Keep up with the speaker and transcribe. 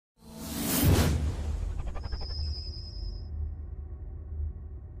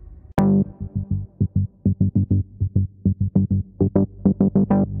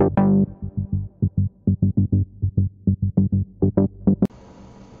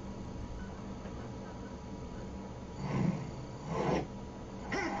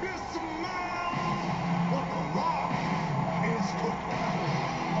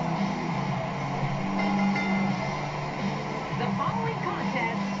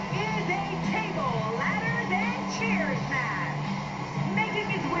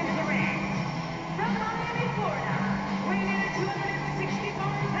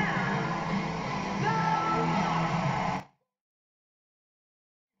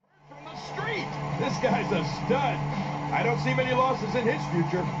This guy's a stud. I don't see many losses in his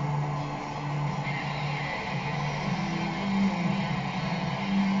future.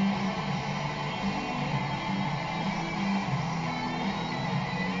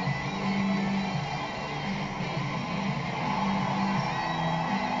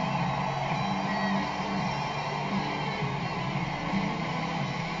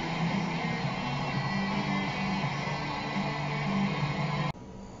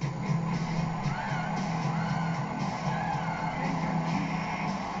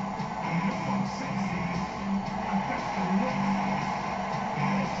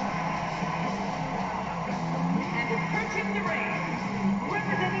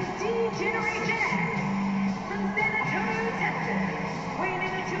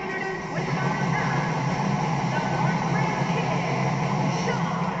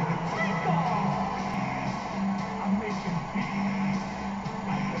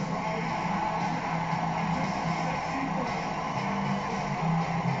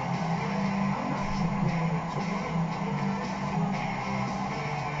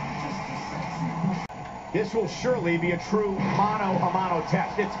 This will surely be a true mano-a-mano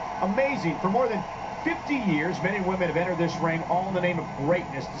test. It's amazing. For more than 50 years, men and women have entered this ring all in the name of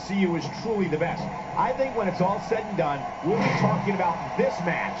greatness to see who is truly the best. I think when it's all said and done, we'll be talking about this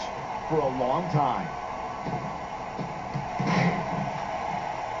match for a long time.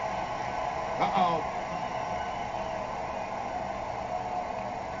 Uh-oh.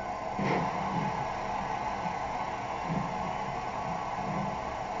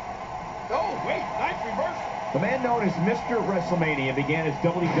 Oh, wait, nice reversal. The man known as Mr. WrestleMania began his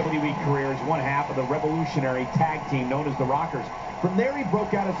WWE career as one half of the revolutionary tag team known as the Rockers. From there, he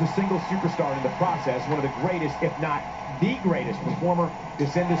broke out as a single superstar, and in the process, one of the greatest, if not the greatest performer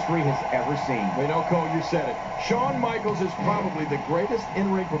this industry has ever seen. You know, Cole, you said it. Shawn Michaels is probably the greatest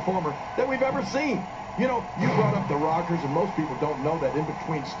in-ring performer that we've ever seen. You know, you brought up the Rockers, and most people don't know that in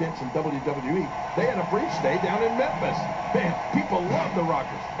between stints in WWE, they had a brief stay down in Memphis. Man, people love the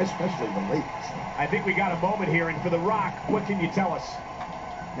Rockers, especially the ladies. I think we got a moment here, and for The Rock, what can you tell us?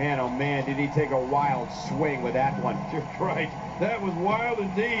 Man, oh man, did he take a wild swing with that one. You're right. That was wild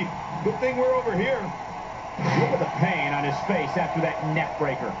indeed. Good thing we're over here. Look at the pain on his face after that neck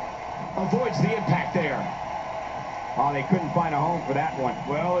breaker. Avoids the impact there. Oh, they couldn't find a home for that one.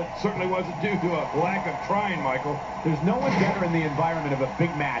 Well, it certainly wasn't due to a lack of trying, Michael. There's no one better in the environment of a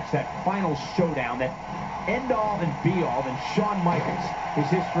big match, that final showdown, that end-all and be-all than Shawn Michaels. His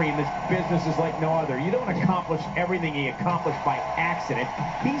history in this business is like no other. You don't accomplish everything he accomplished by accident.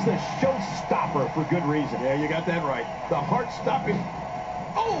 He's the showstopper for good reason. Yeah, you got that right. The heart-stopping...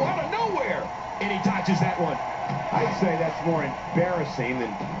 Oh, out of nowhere! And he dodges that one. I'd say that's more embarrassing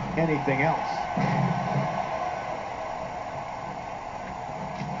than anything else.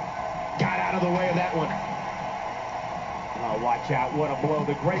 Got out of the way of that one. Oh, watch out. What a blow.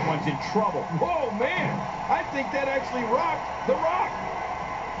 The Great One's in trouble. Whoa, man. I think that actually rocked The Rock.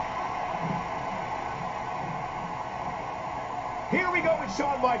 Here we go with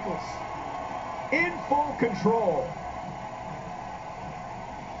Shawn Michaels. In full control.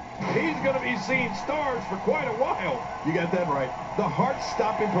 He's going to be seeing stars for quite a while. You got that right. The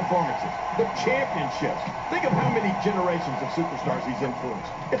heart-stopping performances, the championships. Think of how many generations of superstars he's influenced.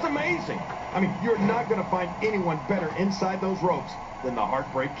 It's amazing. I mean, you're not going to find anyone better inside those ropes than the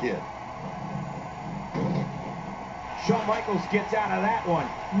Heartbreak Kid. Shawn Michaels gets out of that one.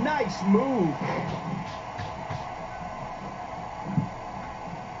 Nice move.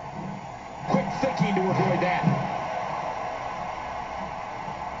 Quick thinking to avoid that.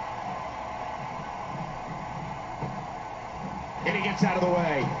 And he gets out of the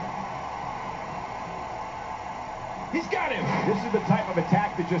way. He's got him. This is the type of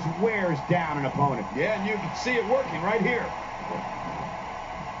attack that just wears down an opponent. Yeah, and you can see it working right here.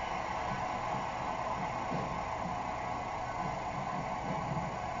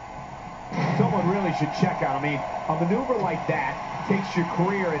 Someone really should check out. I mean, a maneuver like that takes your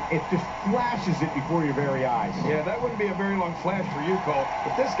career and it just flashes it before your very eyes. Yeah, that wouldn't be a very long flash for you, Cole,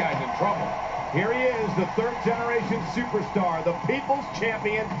 but this guy's in trouble. Here he is, the third-generation superstar, the People's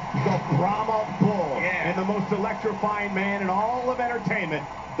Champion, the Brahma Bull, and the most electrifying man in all of entertainment,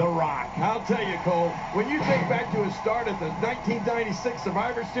 The Rock. I'll tell you, Cole, when you think back to his start at the 1996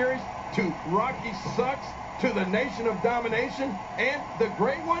 Survivor Series, to Rocky Sucks, to the Nation of Domination, and the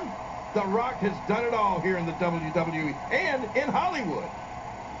Great One, The Rock has done it all here in the WWE and in Hollywood.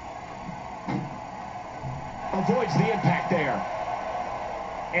 Avoids the impact there.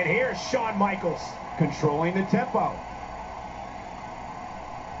 And here's Shawn Michaels controlling the tempo.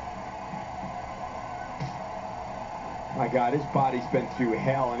 My God, his body's been through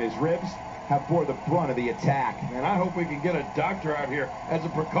hell, and his ribs have bore the brunt of the attack. And I hope we can get a doctor out here as a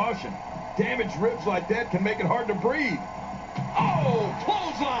precaution. Damaged ribs like that can make it hard to breathe. Oh,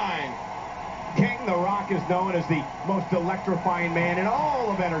 clothesline! King The Rock is known as the most electrifying man in all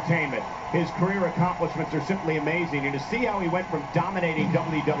of entertainment. His career accomplishments are simply amazing, and to see how he went from dominating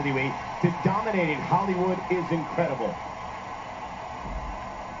WWE to dominating Hollywood is incredible.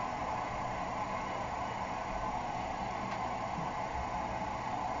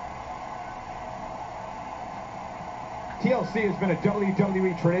 TLC has been a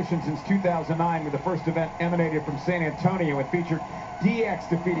WWE tradition since 2009, when the first event emanated from San Antonio and featured DX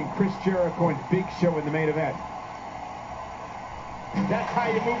defeating Chris Jericho and Big Show in the main event. That's how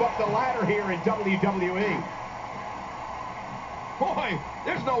you move up the ladder here in WWE. Boy,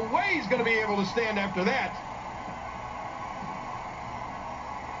 there's no way he's going to be able to stand after that.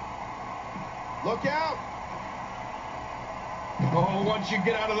 Look out. Oh, once you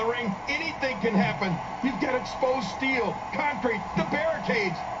get out of the ring, anything can happen. You've got exposed steel, concrete, the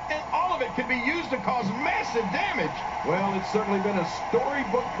barricades, and all of it can be used to cause massive damage. Well, it's certainly been a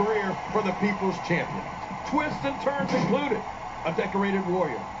storybook career for the People's Champion. Twists and turns included. A decorated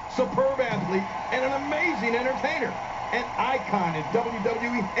warrior, superb athlete, and an amazing entertainer. An icon in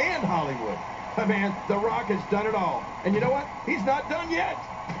WWE and Hollywood. Man, The Rock has done it all. And you know what? He's not done yet.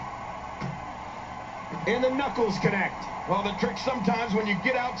 And the knuckles connect. Well, the trick sometimes when you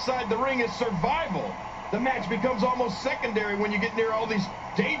get outside the ring is survival. The match becomes almost secondary when you get near all these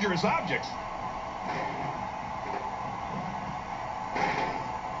dangerous objects.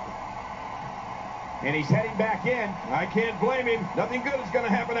 And he's heading back in. I can't blame him. Nothing good is going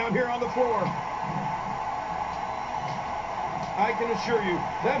to happen out here on the floor. I can assure you,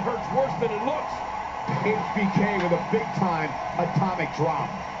 that hurts worse than it looks. HBK with a big-time atomic drop.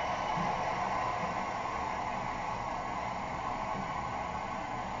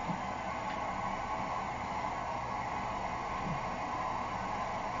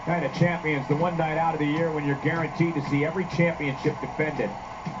 Night of Champions, the one night out of the year when you're guaranteed to see every championship defended.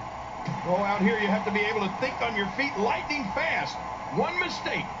 Oh, out here you have to be able to think on your feet lightning fast. One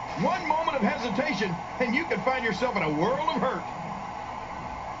mistake, one moment of hesitation, and you can find yourself in a world of hurt.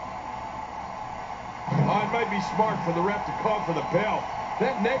 Oh, it might be smart for the ref to call for the bell.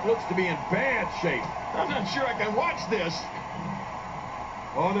 That neck looks to be in bad shape. I'm not sure I can watch this.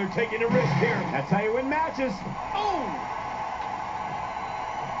 Oh, they're taking a risk here. That's how you win matches. Oh!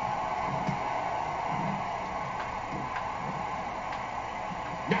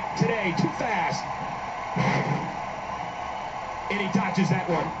 Not today, too fast. And he dodges that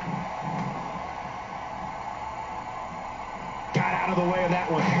one. Got out of the way of that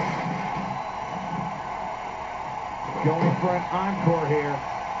one. Going for an encore here.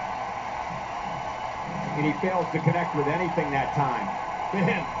 And he fails to connect with anything that time.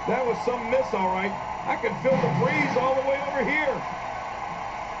 Man, that was some miss, all right. I can feel the breeze all the way over here.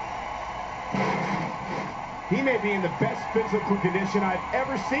 He may be in the best physical condition I've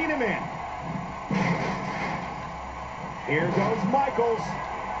ever seen him in. Here goes Michaels.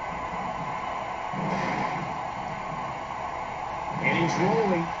 And he's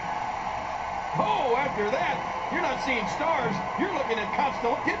rolling. Oh, after that, you're not seeing stars. You're looking at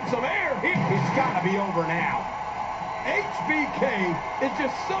constellations. Getting some air here. It's got to be over now. HBK is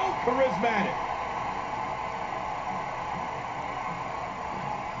just so charismatic.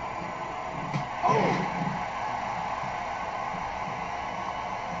 Oh!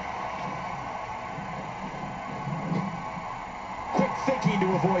 Thinking to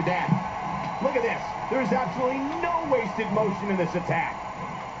avoid that. Look at this. There's absolutely no wasted motion in this attack.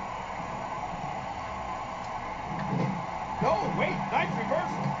 Oh, wait, nice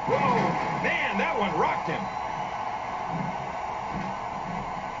reversal. Whoa, man, that one rocked him.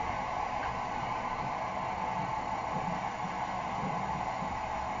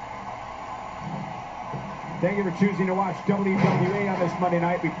 Thank you for choosing to watch WWE on this Monday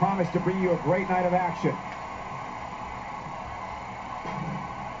night. We promise to bring you a great night of action.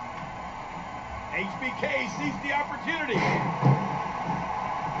 HBK sees the opportunity.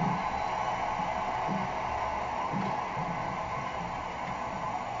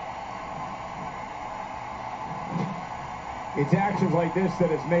 It's actions like this that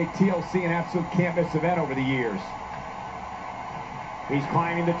has made TLC an absolute can't-miss event over the years. He's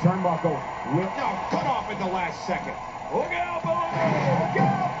climbing the turnbuckle. No, cut off at the last second. Look out, below! Look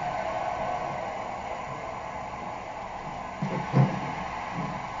out!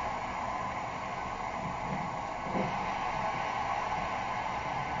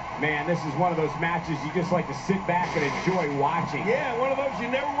 Man, this is one of those matches you just like to sit back and enjoy watching. Yeah, one of those you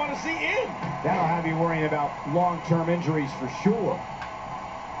never want to see end. That'll have you worrying about long-term injuries for sure.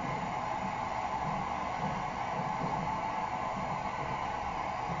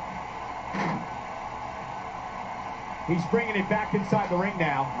 He's bringing it back inside the ring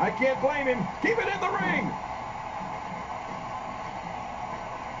now. I can't blame him. Keep it in the ring.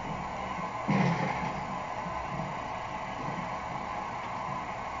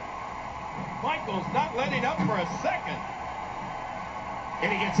 Michaels not letting up for a second.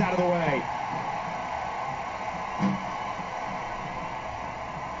 And he gets out of the way.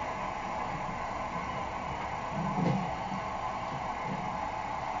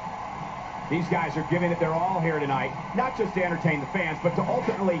 These guys are giving it their all here tonight, not just to entertain the fans, but to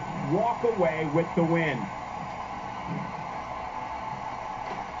ultimately walk away with the win.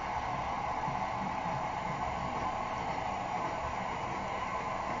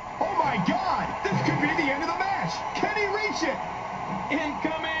 Oh my God! This could be the end of the match! Can he reach it?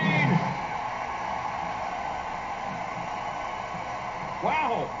 Incoming!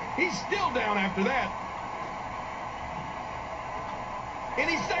 Wow, he's still down after that.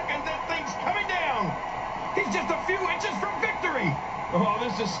 Any second, that thing's coming down. He's just a few inches from victory. Oh,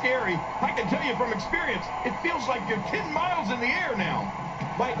 this is scary. I can tell you from experience, it feels like you're 10 miles in the air now.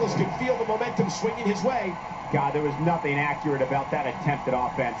 Michaels can feel the momentum swinging his way. God, there was nothing accurate about that attempt at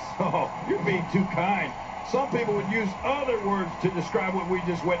offense. Oh, you're being too kind. Some people would use other words to describe what we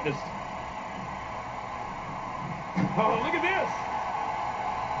just witnessed. Oh, look at this.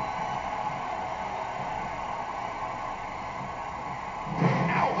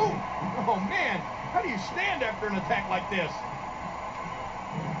 Oh, man, how do you stand after an attack like this?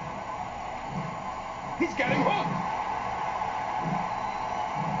 He's got him hooked.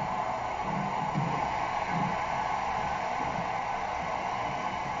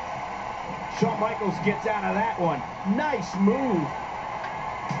 Shawn Michaels gets out of that one. Nice move.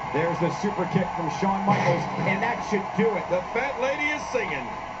 There's the super kick from Shawn Michaels, and that should do it. The fat lady is singing.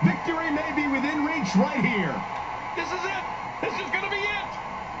 Victory may be within reach right here. This is it. This is going to be it.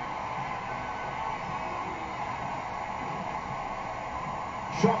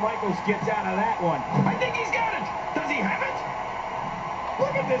 Shawn Michaels gets out of that one. I think he's got it. Does he have it?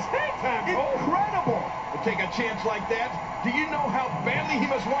 Look at this hang time. Incredible. To take a chance like that, do you know how badly he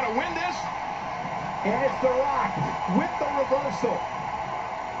must want to win this? And it's The Rock with the reversal.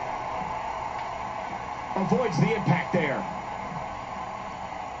 Avoids the impact there.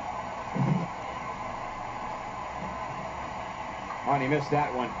 Oh, and he missed that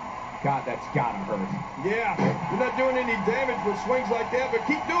one. God, that's gotta hurt. Yeah, you're not doing any damage with swings like that, but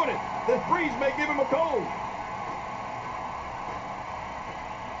keep doing it. The freeze may give him a cold.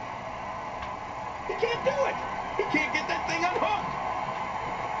 He can't do it. He can't get that thing unhooked.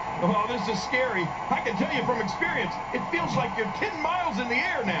 Oh, this is scary. I can tell you from experience, it feels like you're 10 miles in the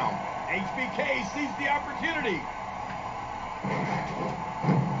air now. HBK sees the opportunity.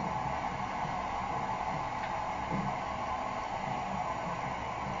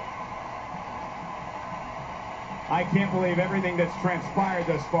 I can't believe everything that's transpired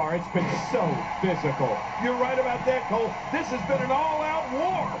thus far. It's been so physical. You're right about that, Cole. This has been an all-out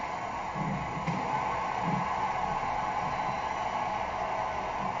war.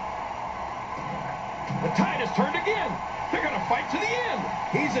 The tide has turned again. They're going to fight to the end.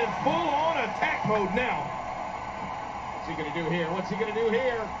 He's in full-on attack mode now. What's he going to do here? What's he going to do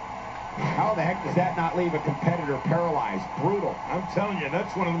here? How the heck does that not leave a competitor paralyzed? Brutal. I'm telling you,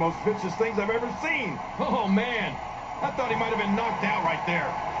 that's one of the most vicious things I've ever seen. Oh, man. I thought he might have been knocked out right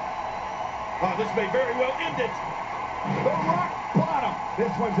there. Oh, this may very well end it. The Rock bottom.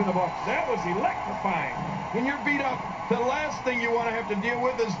 This one's in the books. That was electrifying. When you're beat up, the last thing you want to have to deal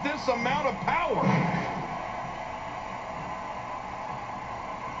with is this amount of power.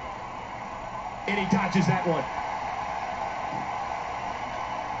 And he dodges that one.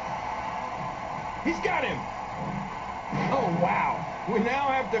 He's got him. Oh, wow. We now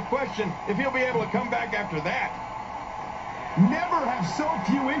have to question if he'll be able to come back after that. Never have so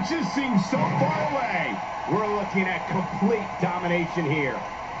few inches seemed so far away. We're looking at complete domination here.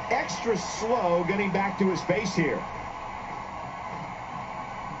 Extra slow getting back to his face here.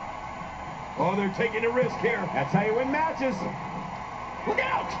 Oh, they're taking a risk here. That's how you win matches. Look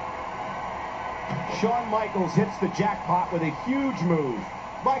out! Shawn Michaels hits the jackpot with a huge move.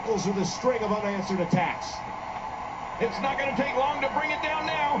 Michaels with a string of unanswered attacks. It's not going to take long to bring it down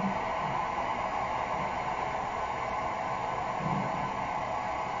now.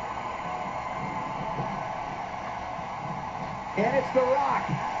 And it's The Rock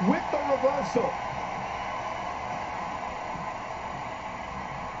with the reversal.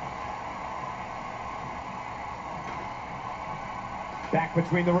 Back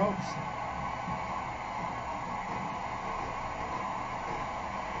between the ropes.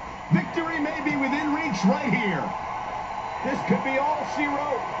 Victory may be within reach right here. This could be all she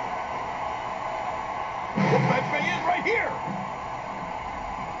wrote. This match may end right here.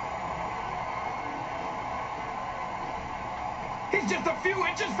 He's just a few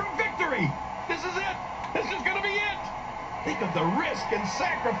inches from victory. This is it. This is going to be it. Think of the risk and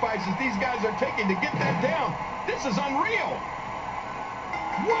sacrifices these guys are taking to get that down. This is unreal.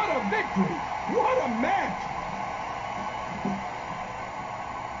 What a victory. What a match.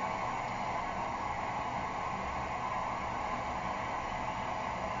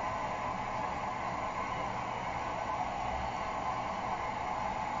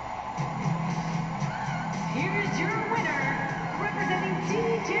 Here's your winner, representing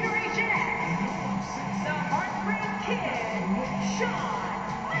Team Generation X, the Heartbreak Kid, Shawn.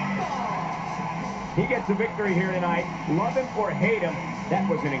 He gets a victory here tonight. Love him or hate him, that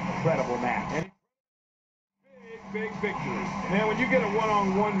was an incredible match. Big victory. Now, when you get a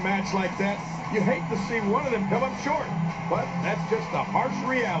one-on-one match like that, you hate to see one of them come up short. But that's just the harsh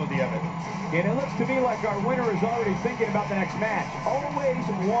reality of it. And it looks to me like our winner is already thinking about the next match. Always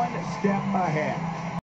one step ahead.